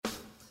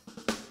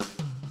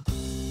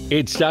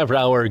It's time for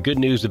our Good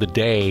News of the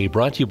Day,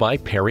 brought to you by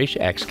Parish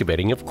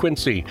Excavating of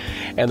Quincy.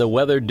 And the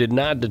weather did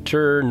not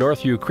deter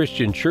Northview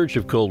Christian Church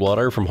of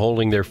Coldwater from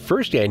holding their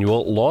first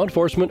annual Law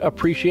Enforcement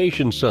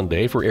Appreciation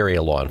Sunday for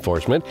area law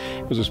enforcement.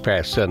 It was this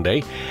past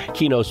Sunday.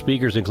 Keynote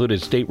speakers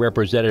included State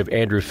Representative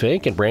Andrew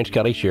Fink and Branch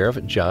County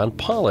Sheriff John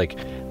Pollock.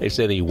 They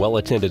say the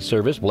well-attended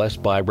service,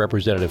 blessed by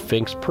Representative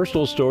Fink's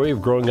personal story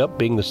of growing up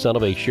being the son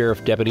of a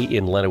sheriff deputy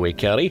in Lenawee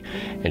County,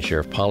 and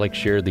Sheriff Pollock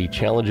shared the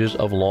challenges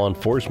of law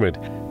enforcement.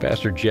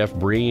 Pastor Jeff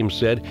Bream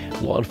said,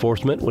 law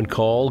enforcement, when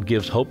called,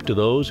 gives hope to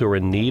those who are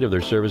in need of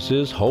their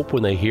services, hope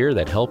when they hear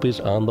that help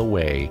is on the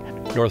way.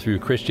 Northview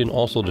Christian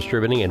also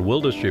distributing and will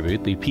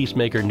distribute the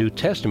Peacemaker New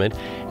Testament,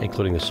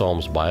 including the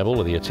Psalms Bible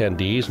to the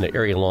attendees and the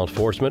area law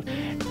enforcement.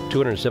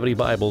 270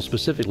 Bibles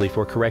specifically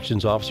for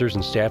corrections officers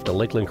and staff to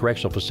Lakeland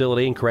Correctional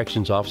Facility and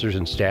corrections officers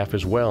and staff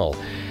as well.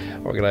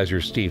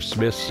 Organizer Steve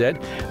Smith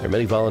said there are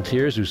many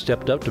volunteers who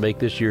stepped up to make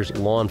this year's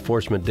Law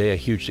Enforcement Day a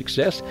huge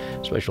success.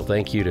 Special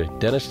thank you to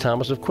Dennis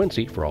Thomas of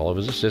Quincy for all of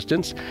his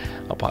assistance.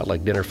 A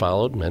potluck dinner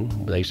followed, and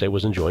they say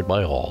was enjoyed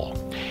by all.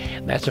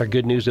 That's our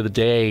Good News of the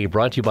Day,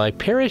 brought to you by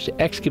Parish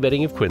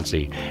Excavating of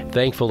Quincy.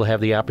 Thankful to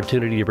have the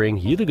opportunity to bring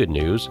you the good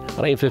news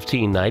on AM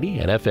 1590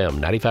 and FM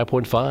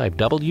 95.5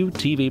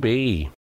 WTVB.